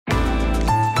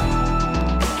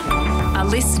A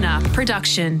listener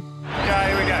production. Okay,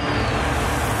 here we go.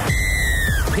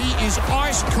 He is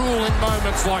ice cool in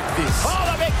moments like this.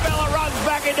 Oh, the big fella runs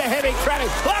back into heavy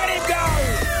traffic. Look at him go!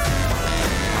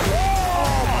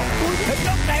 Oh, he took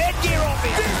the headgear off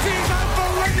him. This is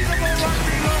unbelievable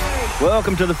rugby league.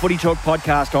 Welcome to the Footy Talk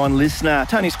podcast on Listener.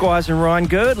 Tony Squires and Ryan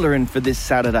Girdler in for this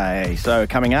Saturday. So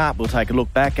coming up, we'll take a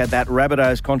look back at that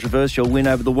Rabbitohs controversial win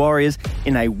over the Warriors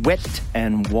in a wet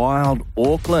and wild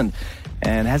Auckland.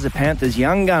 And has the Panthers'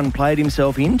 young gun played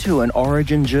himself into an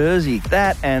Origin jersey?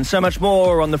 That and so much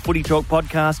more on the Footy Talk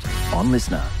podcast on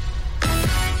Listener.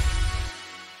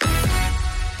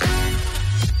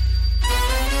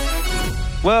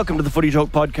 Welcome to the Footy Talk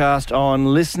podcast on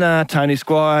Listener. Tony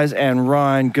Squires and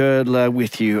Ryan Girdler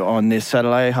with you on this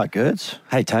Saturday. Hi, Girds.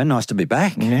 Hey, Tone, nice to be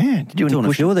back. Yeah. Did you doing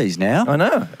a few of these now? I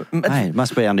know. Hey, it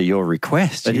must be under your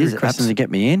request. It is. It happens to get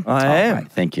me in. I am.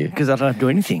 Mate, thank you. Because I don't have to do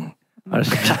anything. I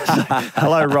just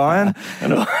hello, Ryan.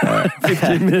 And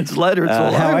 15 minutes later, it's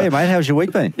all How over. are you, mate? How's your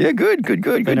week been? Yeah, good.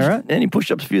 Been all right? Any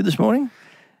push-ups for you this morning?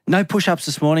 No push-ups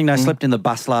this morning. No, slept in the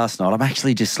bus last night. I'm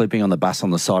actually just sleeping on the bus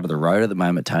on the side of the road at the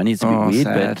moment, Tony. It's a bit weird,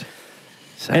 sad. but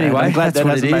Sad. anyway, I'm glad that's that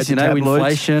what hasn't it made is. the You know, tabloids.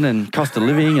 inflation and cost of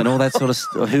living and all that sort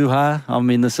of hoo-ha. I'm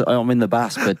in the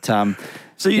bus, but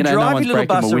So you no drive one's your little breaking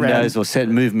bus my windows around.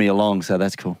 or move me along, so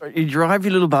that's cool. You drive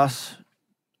your little bus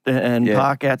and Yeah.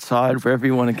 park outside wherever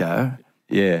you want to go.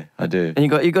 Yeah, I do. And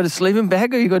you got a sleeping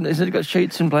bag, or has it got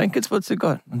sheets and blankets? What's it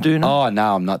got? Do you know? Oh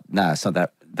no, I'm not. No, it's not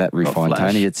that refined,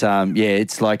 flash. Tony. It's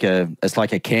it's like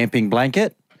a camping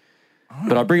blanket.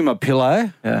 But I bring my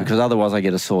pillow because otherwise I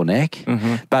get a sore neck.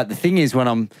 Mm-hmm. But the thing is, when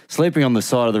I'm sleeping on the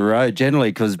side of the road, generally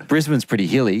because Brisbane's pretty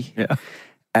hilly,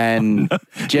 and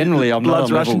generally I'm not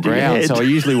Blood's on level rushing to your ground, head. so I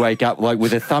usually wake up like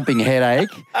with a thumping headache,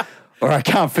 or I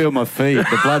can't feel my feet.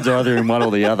 The blood's either in one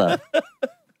or the other.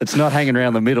 It's not hanging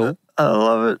around the middle. I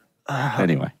love it.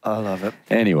 Anyway, I love it.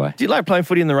 anyway, Do you like playing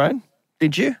footy in the rain?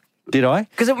 Did you? did I?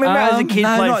 Because remember, as a kid,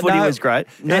 playing footy was great.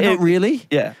 No, not really.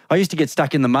 Yeah. I used to get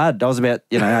stuck in the mud. I was about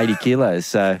 80 kilos,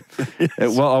 so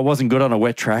I wasn't good on a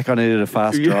wet track. I needed a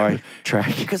fast, dry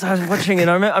track. Because I was watching it.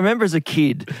 I remember as a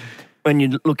kid, when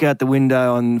you look out the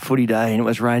window on footy day and it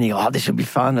was raining, this will be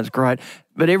fun, it's great.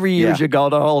 But every year as you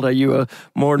got older, you were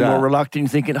more and more reluctant,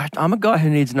 thinking, I'm a guy who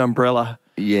needs an umbrella.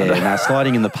 Yeah,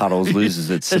 sliding in the puddles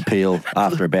loses its appeal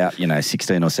after about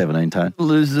 16 or 17, Tone.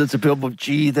 Loses its appeal, but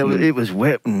gee, it was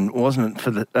wet, and wasn't it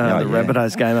for the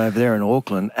Rabbitohs game over there in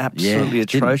Auckland? Absolutely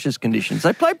atrocious conditions.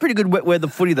 They played pretty good wet weather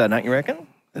footy though, don't you reckon?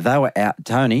 They were out,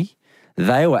 Tony.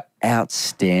 They were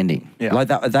outstanding. Yeah. Like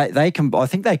they can. I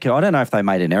think they can. I don't know if they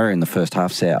made an error in the first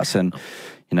half, South, and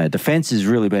defence has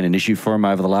really been an issue for them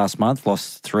over the last month.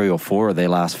 Lost 3 or 4 of their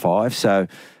last 5, so.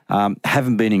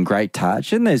 Haven't been in great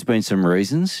touch, and there's been some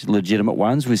reasons, legitimate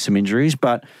ones with some injuries,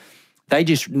 but they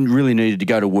just really needed to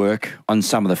go to work on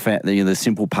some of the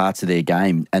simple parts of their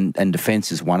game, and defence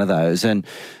is one of those. And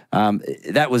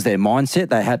that was their mindset.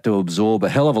 They had to absorb a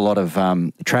hell of a lot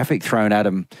of traffic thrown at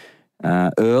them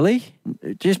early,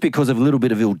 just because of a little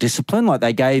bit of ill discipline. Like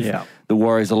they gave the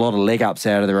Warriors a lot of leg ups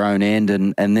out of their own end,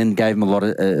 and then gave them a lot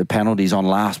of penalties on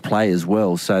last play as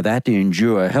well. So they had to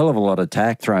endure a hell of a lot of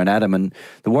attack thrown at them, and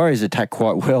the Warriors attacked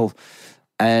quite well.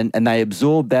 And they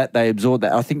absorbed that.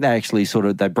 I think they actually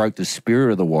they broke the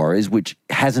spirit of the Warriors, which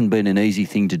hasn't been an easy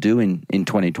thing to do in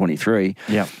 2023.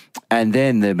 Yeah. And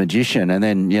then the magician, and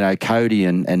then Cody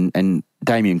and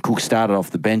Damien Cook started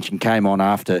off the bench and came on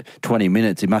after 20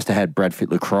 minutes. He must have had Brad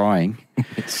Fittler crying.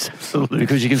 Absolutely.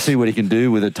 Because you can see what he can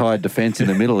do with a tired defence in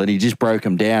the middle, and he just broke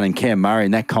them down. And Cam Murray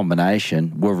and that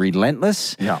combination were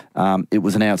relentless. Yeah. It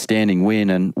was an outstanding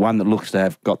win, and one that looks to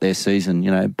have got their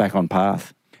season, back on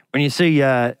path. When you see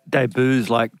debuts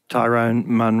like Tyrone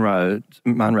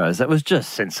Munro's, that was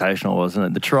just sensational, wasn't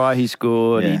it? The try he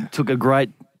scored, he took a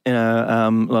great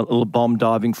little bomb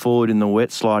diving forward in the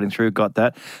wet, sliding through, got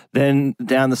that. Then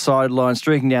down the sideline,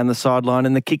 streaking down the sideline,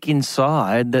 and the kick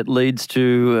inside that leads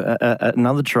to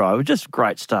another try. It was just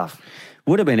great stuff.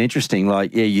 Would have been interesting.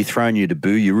 You've thrown your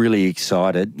debut, you're really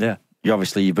excited. Yeah.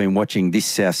 You've been watching this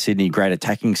South Sydney great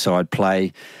attacking side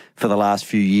play for the last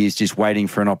few years, just waiting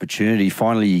for an opportunity.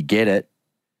 Finally, you get it.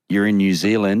 You're in New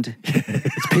Zealand.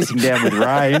 It's pissing down with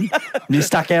rain, and you're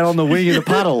stuck out on the wing in the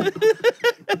puddle.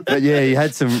 But yeah, he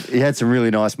had some really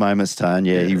nice moments, Tone.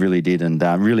 Yeah, he really did, and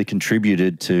really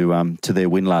contributed to their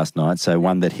win last night. So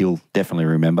one that he'll definitely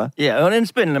remember. Yeah, and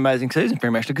it's been an amazing season for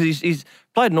him actually, because he's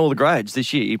played in all the grades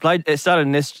this year. He started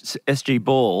in SG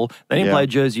Ball, then he played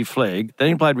Jersey Flegg, then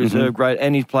he played reserve grade,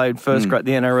 and he's played first grade,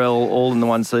 the NRL, all in the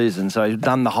one season. So he's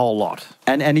done the whole lot.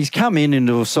 And he's come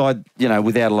into a side,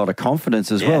 without a lot of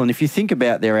confidence as well. And if you think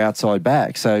about their outside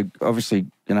back, so obviously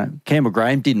Campbell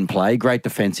Graham didn't play, great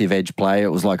defensive edge play.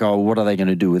 It was like, oh, what are they going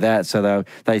to do with that? So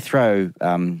they throw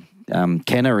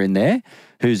Kenner in there,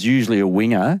 who's usually a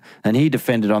winger, and he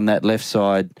defended on that left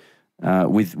side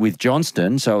with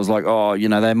Johnston. So it was like,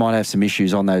 they might have some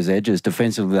issues on those edges.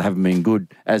 Defensively, they haven't been good,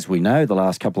 as we know, the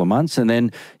last couple of months. And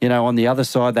then, on the other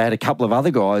side, they had a couple of other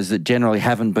guys that generally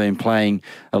haven't been playing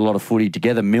a lot of footy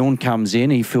together. Milne comes in,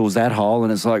 he fills that hole,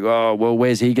 and it's like, oh, well,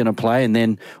 where's he going to play? And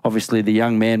then, obviously, the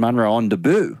young man, Munro, on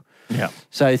debut. Yeah.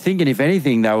 So thinking, if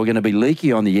anything, they were going to be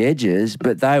leaky on the edges,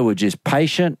 but they were just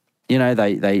patient.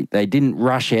 They didn't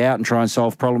rush out and try and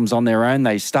solve problems on their own.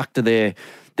 They stuck to their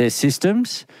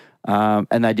systems.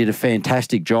 And they did a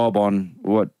fantastic job on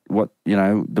what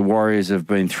the Warriors have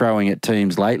been throwing at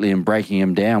teams lately and breaking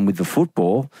them down with the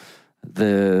football.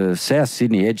 The South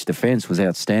Sydney edge defence was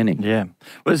outstanding. Yeah.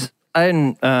 Was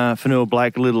Aidan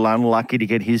Fanua-Blake a little unlucky to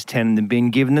get his 10 in the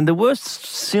bin, given that there were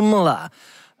similar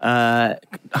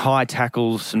high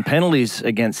tackles and penalties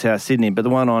against South Sydney, but the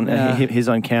one on his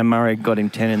own Cam Murray got him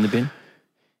 10 in the bin?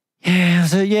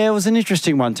 Yeah, it was an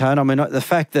interesting one, Tone. I mean, the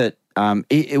fact that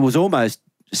it was almost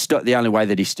the only way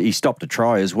that he stopped a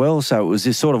try as well. So it was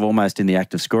just sort of almost in the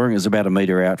act of scoring. It was about a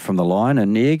metre out from the line,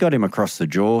 and he got him across the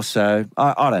jaw. So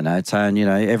I don't know, Tone,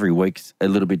 every week's a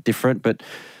little bit different, but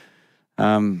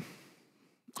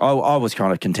I was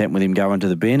kind of content with him going to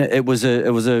the bin. It was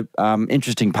a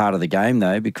interesting part of the game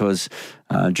though, because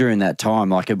during that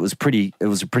time, it was a pretty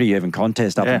even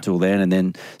contest up until then, and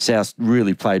then South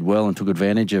really played well and took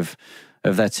advantage of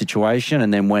that situation,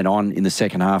 and then went on in the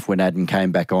second half when Adam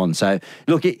came back on. So,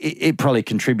 look, it probably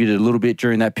contributed a little bit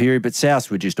during that period, but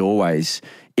South were just always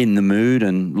in the mood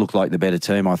and looked like the better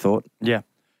team, I thought. Yeah.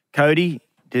 Cody,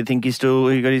 do you think he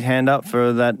got his hand up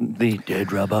for the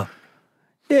dead rubber?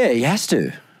 Yeah, he has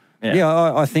to.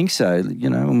 Yeah, I think so.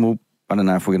 And I don't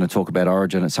know if we're going to talk about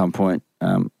Origin at some point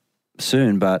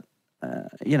soon, but,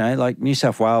 New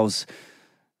South Wales,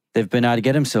 they've been able to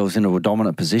get themselves into a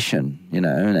dominant position,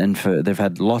 and they've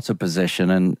had lots of possession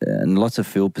and lots of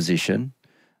field position,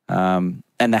 and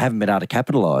they haven't been able to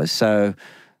capitalise. So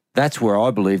that's where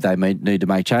I believe they need to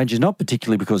make changes, not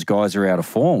particularly because guys are out of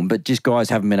form, but just guys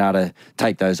haven't been able to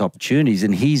take those opportunities.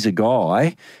 And he's a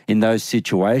guy in those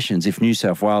situations, if New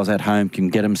South Wales at home can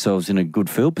get themselves in a good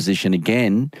field position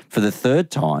again for the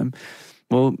third time,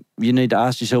 well, you need to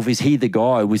ask yourself, is he the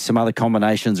guy with some other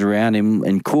combinations around him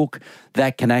and Cook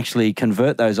that can actually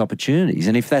convert those opportunities?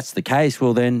 And if that's the case,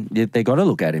 well, then they've got to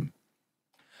look at him.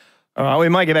 All right, we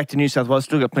might get back to New South Wales.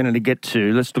 Still got plenty to get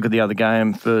to. Let's look at the other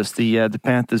game first, the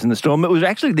Panthers and the Storm. It was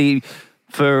actually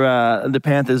for the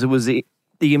Panthers, it was the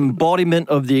embodiment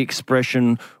of the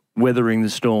expression weathering the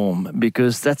storm,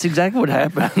 because that's exactly what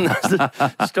happened.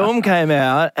 The Storm came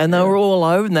out and they were all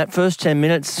over in that first 10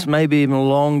 minutes, maybe even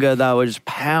longer. They were just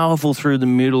powerful through the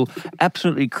middle,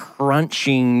 absolutely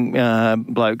crunching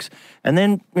blokes. And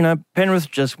then, Penrith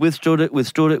just withstood it,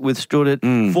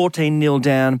 14-0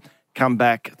 down, come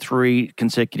back 3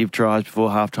 consecutive tries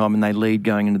before halftime, and they lead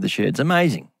going into the sheds.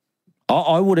 Amazing.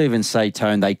 I would even say,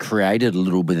 Tone, they created a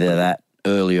little bit of that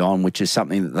early on, which is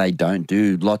something that they don't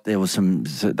do. They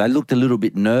looked a little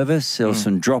bit nervous. There was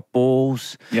some drop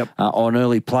balls on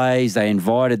early plays. They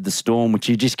invited the Storm, which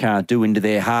you just can't do, into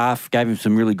their half, gave them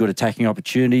some really good attacking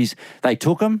opportunities. They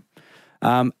took them.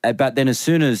 But then as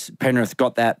soon as Penrith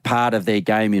got that part of their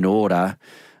game in order,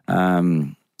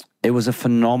 it was a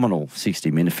phenomenal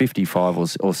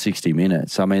 55 or 60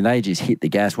 minutes. I mean, they just hit the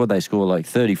gas. What they scored,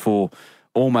 34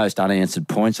 almost unanswered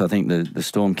points. I think the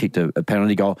Storm kicked a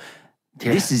penalty goal.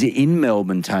 Yeah. This is in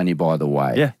Melbourne, Tony, by the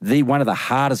way. Yeah. One of the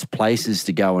hardest places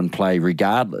to go and play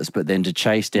regardless, but then to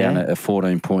chase down a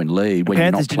 14-point lead when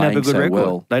Panthers you're not playing so record.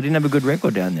 well. They didn't have a good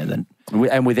record down there then.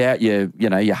 And without your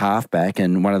halfback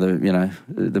and one of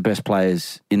the best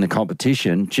players in the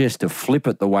competition, just to flip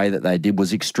it the way that they did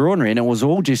was extraordinary. And it was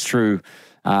all just through,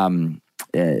 I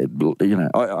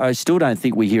still don't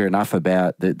think we hear enough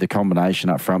about the combination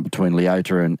up front between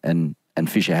Leota and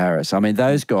Fisher Harris. I mean,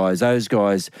 those guys,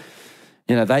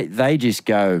 they just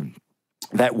go,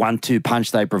 that 1-2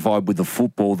 punch they provide with the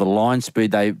football, the line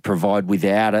speed they provide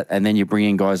without it, and then you bring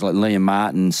in guys like Liam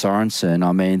Martin, Sorensen.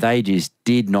 I mean, they just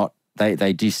did not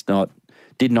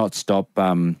stop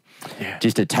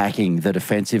just attacking the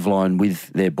defensive line with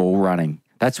their ball running.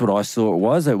 That's what I saw it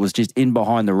was. It was just in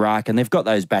behind the ruck, and they've got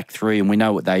those back three, and we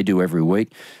know what they do every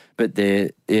week. But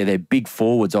their big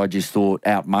forwards, I just thought,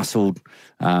 out-muscled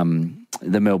the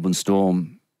Melbourne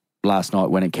Storm last night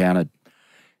when it counted.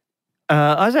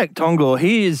 Isaac Tongor,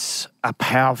 he is a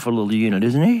powerful little unit,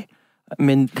 isn't he? I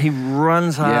mean, he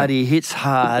runs hard, he hits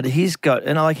hard. He's got,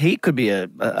 he could be a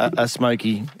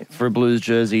smoky for a Blues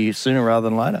jersey sooner rather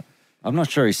than later. I'm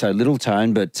not sure he's so little,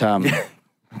 Tone, but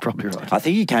Probably right. I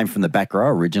think he came from the back row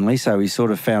originally, so he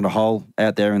sort of found a hole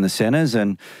out there in the centres.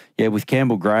 And, yeah, with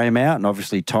Campbell Graham out and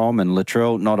obviously Tom and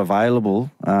Latrell not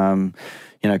available,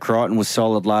 Crichton was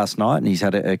solid last night and he's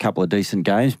had a couple of decent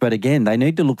games. But, again, they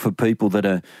need to look for people that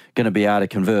are going to be able to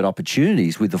convert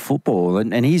opportunities with the football.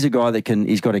 And he's a guy that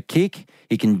he's got a kick,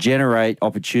 he can generate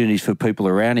opportunities for people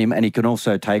around him, and he can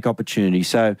also take opportunities.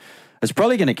 So it's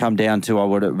probably going to come down to, I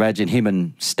would imagine, him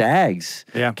and Staggs.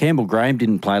 Yeah. Campbell Graham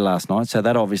didn't play last night, so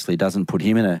that obviously doesn't put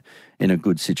him in a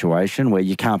good situation where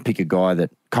you can't pick a guy that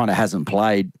kind of hasn't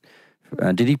played.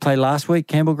 Did he play last week,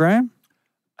 Campbell Graham?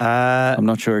 I'm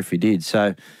not sure if he did.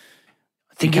 So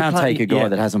you can't take a guy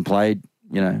that hasn't played,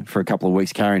 for a couple of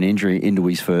weeks carrying injury into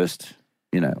his first,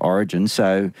 origin.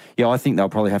 So, yeah, I think they'll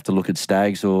probably have to look at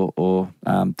Staggs or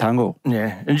Tungle.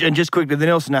 Yeah, and just quickly, the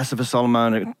Nelson Asa for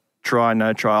Solomon, try,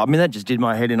 no try. I mean, that just did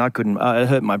my head in. It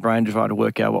hurt my brain to try to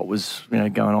work out what was,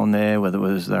 going on there, whether it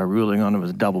was they were ruling on it was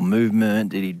a double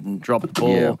movement, did he drop the ball?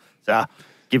 Yeah. So,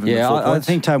 give him the 4 points.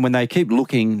 I think, Tom, when they keep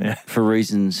looking for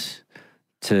reasons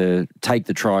to take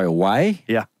the try away,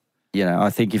 I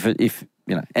think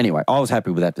anyway, I was happy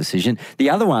with that decision.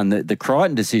 The other one, the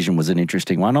Crichton decision was an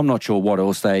interesting one. I'm not sure what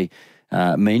else they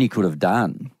mean he could have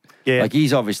done. Yeah. Like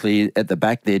he's obviously at the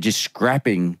back there just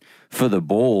scrapping for the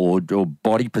ball or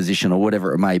body position or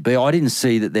whatever it may be. I didn't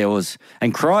see that there was...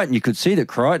 And Crichton, you could see that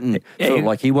Crichton felt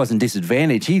like he wasn't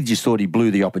disadvantaged. He just thought he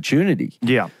blew the opportunity.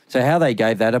 Yeah. So how they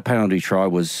gave that a penalty try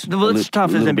was... Well, it's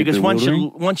tough, isn't it? Because once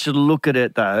you look at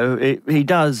it, though,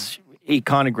 he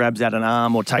kind of grabs out an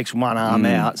arm or takes one arm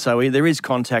out. So there is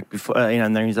contact before,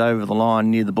 and then he's over the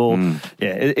line near the ball.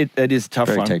 Yeah, it is a tough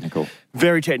one. Very technical.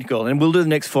 Very technical. And we'll do the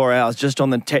next 4 hours just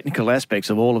on the technical aspects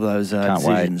of all of those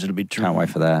decisions. It'll be Can't wait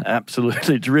for that.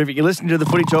 Absolutely terrific. You're listening to the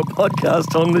Footy Talk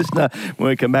podcast on Listener. When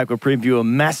we come back, we'll preview a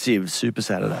massive Super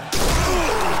Saturday.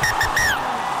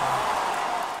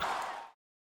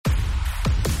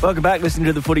 Welcome back. Listening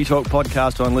to the Footy Talk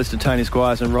podcast on Listener. Tony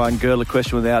Squires and Ryan Girdler.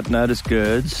 Question without notice,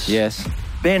 Girds. Yes.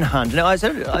 Ben Hunt. Now,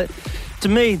 to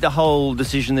me, the whole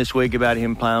decision this week about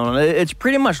him playing on it's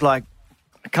pretty much like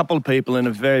a couple of people in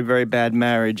a very, very bad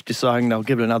marriage deciding they'll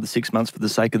give it another 6 months for the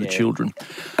sake of the children.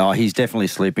 Oh, he's definitely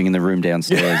sleeping in the room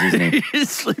downstairs, isn't he? He's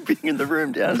sleeping in the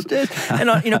room downstairs. And,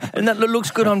 and that looks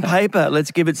good on paper.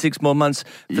 Let's give it 6 more months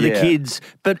for the kids.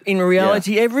 But in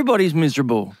reality, everybody's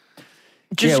miserable.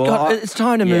 It's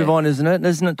time to move on, isn't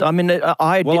it? I mean,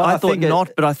 I thought not,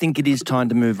 but I think it is time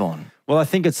to move on. Well, I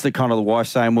think it's the kind of the wife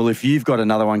saying, well, if you've got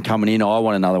another one coming in, I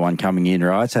want another one coming in,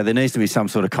 right? So there needs to be some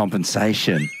sort of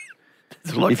compensation.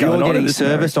 If you're getting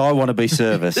serviced, I want to be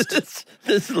serviced.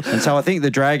 And so I think the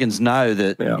Dragons know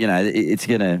that, it's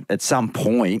going to, at some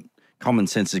point, common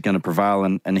sense is going to prevail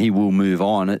and he will move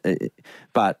on.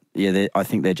 But, I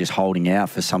think they're just holding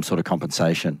out for some sort of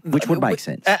compensation, which would make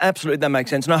sense. Absolutely, that makes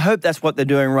sense. And I hope that's what they're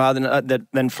doing rather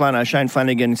than Shane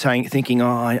Flanagan thinking,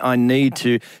 I need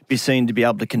to be seen to be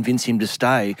able to convince him to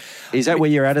stay. Is that where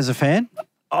you're at as a fan?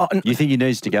 You think he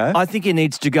needs to go? I think he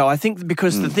needs to go. I think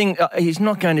because the thing, he's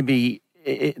not going to be,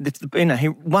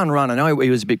 one run. I know he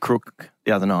was a bit crook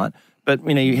the other night. But,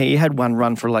 he had one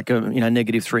run for like a,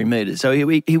 negative 3 metres. So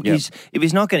if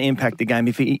he's not going to impact the game,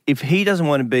 if he doesn't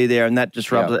want to be there and that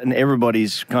disrupts it and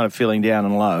everybody's kind of feeling down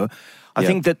and low, I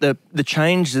think that the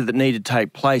changes that need to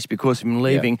take place because of him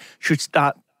leaving should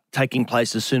start taking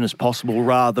place as soon as possible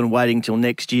rather than waiting till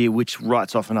next year, which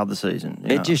writes off another season.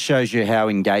 It just shows you how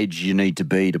engaged you need to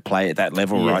be to play at that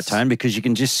level, right, Tone? Because you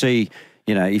can just see...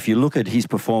 if you look at his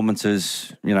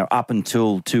performances, up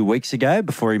until 2 weeks ago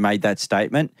before he made that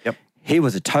statement, he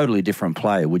was a totally different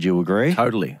player. Would you agree?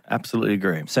 Totally. Absolutely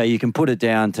agree. So you can put it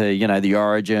down to, the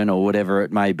origin or whatever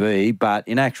it may be, but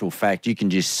in actual fact, you can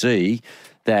just see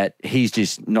that he's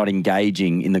just not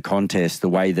engaging in the contest the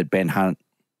way that Ben Hunt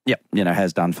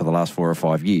has done for the last 4 or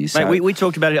 5 years. Mate, we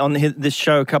talked about it on this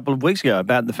show a couple of weeks ago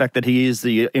about the fact that he is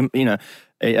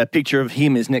a picture of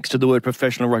him is next to the word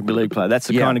professional rugby league player. That's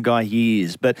the kind of guy he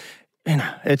is. But,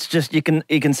 it's just, you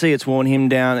can see it's worn him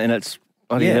down and it's,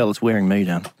 hell, it's wearing me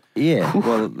down. Yeah,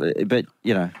 well, but,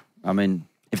 I mean,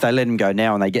 if they let him go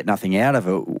now and they get nothing out of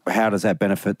it, how does that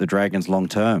benefit the Dragons long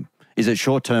term? Is it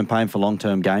short-term pain for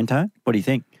long-term gain, Tone? What do you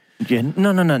think? Yeah,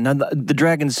 no. The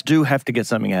Dragons do have to get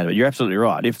something out of it. You're absolutely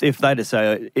right. If they just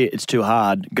say it's too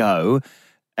hard, go,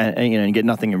 and get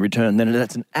nothing in return, then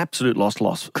that's an absolute loss for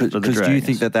the Dragons. Because do you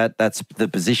think that's the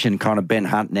position kind of Ben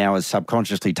Hunt now has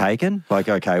subconsciously taken? Like,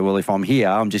 okay, well, if I'm here,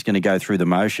 I'm just going to go through the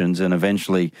motions and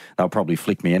eventually they'll probably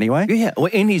flick me anyway? Yeah, well,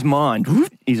 in his mind,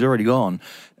 he's already gone.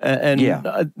 But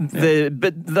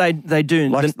they do...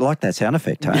 Like that sound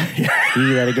effect, Tony. Can you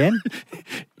do that again?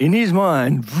 in his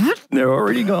mind, they're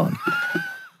already gone.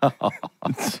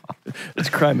 It's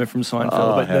Kramer from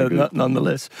Seinfeld, but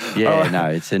nonetheless. Yeah, no,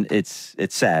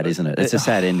 it's sad, isn't it? It's a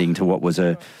sad ending to what was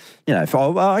I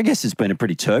guess it's been a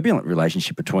pretty turbulent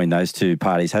relationship between those two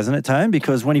parties, hasn't it, Tone?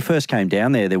 Because when he first came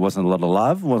down there wasn't a lot of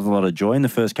love, wasn't a lot of joy in the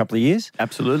first couple of years.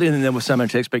 Absolutely, and then there was so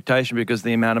much expectation because of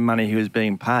the amount of money he was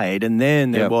being paid. And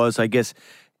then there was, I guess,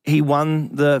 he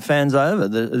won the fans over,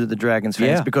 the Dragons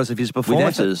fans, because of his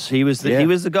performances. He was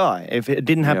the guy. If it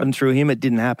didn't happen through him, it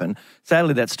didn't happen.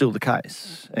 Sadly, that's still the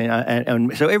case.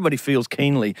 And so everybody feels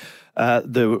keenly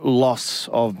the loss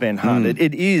of Ben Hunt.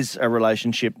 It is a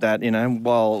relationship that,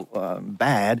 while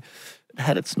bad, it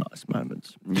had its nice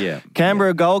moments. Yeah.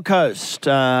 Canberra Gold Coast,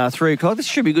 3 o'clock. This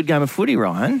should be a good game of footy,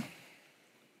 Ryan.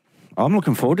 I'm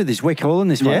looking forward to this. We're calling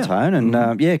this one, Tone. And,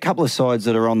 a couple of sides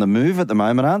that are on the move at the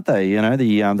moment, aren't they?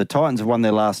 The Titans have won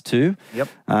their last 2. Yep.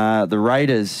 The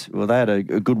Raiders, they had a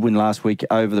good win last week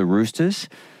over the Roosters.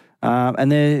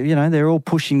 And they're all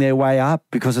pushing their way up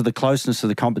because of the closeness of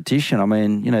the competition. I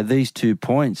mean, these 2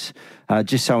 points are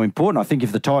just so important. I think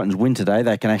if the Titans win today,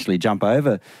 they can actually jump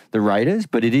over the Raiders.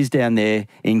 But it is down there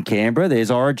in Canberra.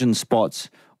 There's origin spots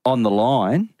on the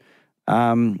line.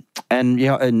 The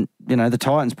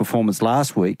Titans' performance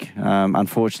last week,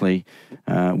 unfortunately,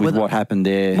 with what happened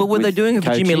there. Well, were they doing it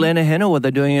for Jimmy Lenihan or were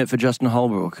they doing it for Justin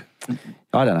Holbrook?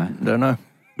 I don't know.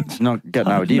 It's not got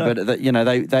no idea, but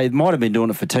they might have been doing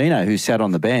it for Tino, who sat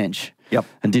on the bench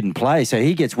and didn't play, so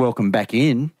he gets welcomed back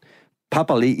in.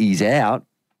 Papali'i's out,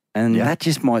 and that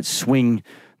just might swing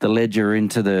the ledger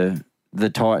into the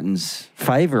Titans'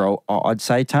 favour, I'd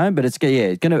say, Tone, but it's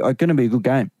going to be a good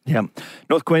game. Yeah.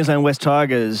 North Queensland West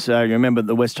Tigers, you remember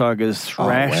the West Tigers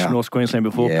thrashed North Queensland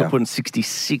before, putting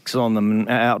 66 on them,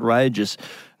 outrageous.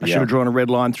 I should have drawn a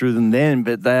red line through them then,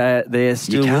 but they're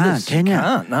still with us. You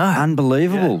can't, no.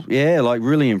 Unbelievable. Yeah,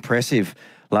 really impressive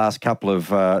last couple of,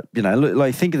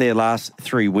 think of their last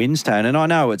 3 wins, Tone, and I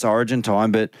know it's Origin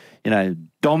time, but,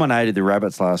 dominated the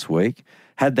Rabbits last week.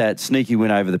 Had that sneaky win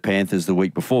over the Panthers the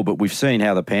week before, but we've seen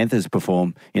how the Panthers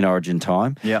perform in Origin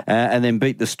time. And then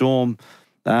beat the Storm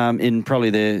in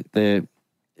probably their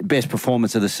best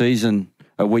performance of the season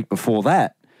a week before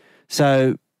that.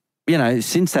 So,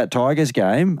 since that Tigers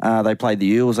game, they played the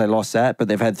Eels, they lost that, but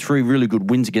they've had 3 really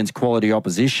good wins against quality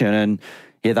opposition, and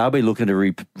they'll be looking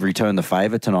to return the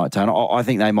favour tonight, Tony. I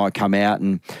think they might come out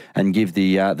and give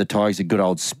the Tigers a good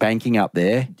old spanking up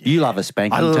there. You love a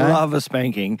spanking, I Tony. love a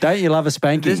spanking. Don't you love a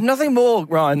spanking? There's nothing more,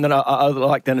 Ryan, that I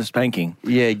like than a spanking.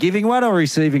 Yeah, giving one or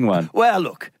receiving one? Well,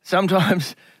 look,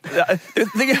 sometimes...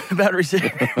 Think about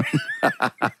receiving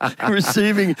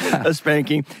a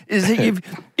spanking is that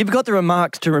you've got the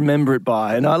remarks to remember it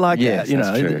by, and I like that.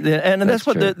 And that's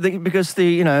what because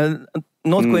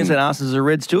North Queensland asses are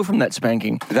red still from that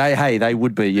spanking. They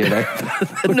would be, they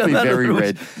would be very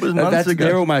red.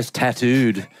 They're almost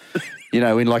tattooed,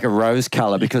 in like a rose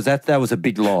colour, because that was a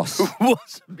big loss. It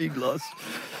was a big loss.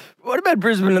 What about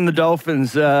Brisbane and the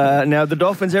Dolphins? Now, the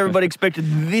Dolphins, everybody expected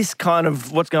this kind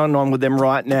of what's going on with them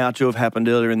right now to have happened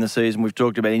earlier in the season. We've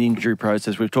talked about an injury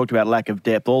process. We've talked about lack of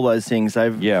depth, all those things.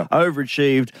 They've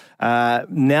overachieved.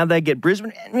 Now they get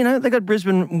Brisbane. They got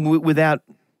Brisbane without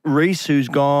Reece, who's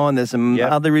gone. There's some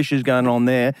other issues going on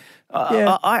there.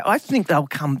 I think they'll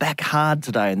come back hard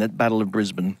today in that Battle of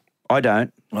Brisbane. I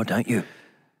don't. Oh, don't you?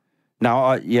 No,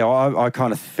 I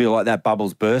kind of feel like that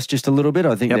bubble's burst just a little bit.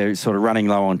 I think they're sort of running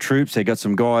low on troops. They've got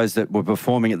some guys that were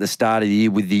performing at the start of the year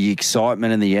with the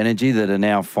excitement and the energy that are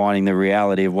now finding the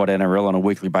reality of what NRL on a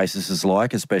weekly basis is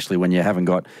like, especially when you haven't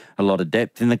got a lot of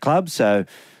depth in the club. So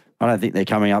I don't think they're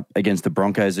coming up against the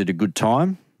Broncos at a good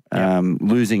time.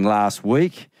 Losing last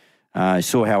week. I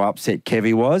saw how upset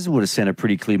Kevy was. Would have sent a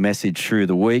pretty clear message through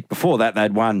the week. Before that,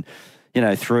 they'd won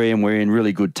 3 and we're in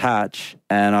really good touch.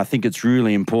 And I think it's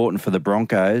really important for the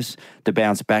Broncos to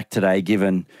bounce back today,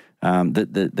 given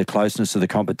the closeness of the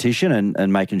competition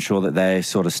and making sure that they're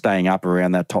sort of staying up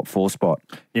around that top 4 spot.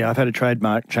 Yeah, I've had a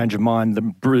trademark change of mind. The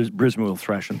Brisbane will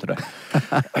thrash them today.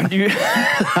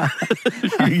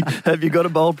 Have you got a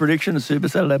bold prediction, a Super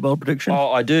Saturday bold prediction?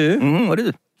 Oh, I do. Mm-hmm. What is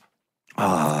it?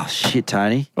 Oh, shit,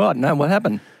 Tony. Right, no, what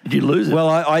happened? Did you lose it? Well,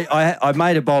 I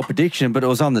made a bold prediction, but it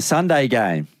was on the Sunday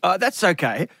game. That's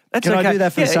okay. Can I do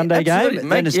that for the Sunday game?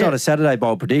 Then it's not a Saturday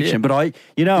bold prediction, but I've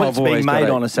always been made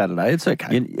on a Saturday. It's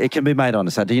okay. It can be made on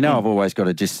a Saturday. I've always got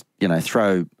to just,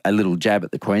 throw a little jab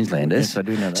at the Queenslanders. Yes, I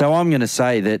do know that. So I'm going to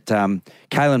say that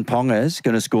Kalen Ponga's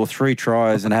going to score 3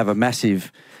 tries and have a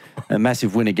massive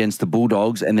win against the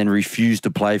Bulldogs and then refuse to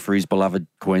play for his beloved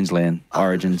Queensland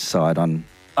Origin side on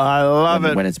I love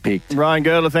it. When it's picked. Ryan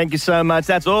Girdler, thank you so much.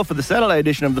 That's all for the Saturday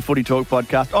edition of the Footy Talk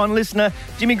podcast. On Listener,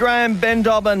 Jimmy Graham, Ben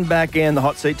Dobbin back in the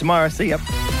hot seat tomorrow. See ya.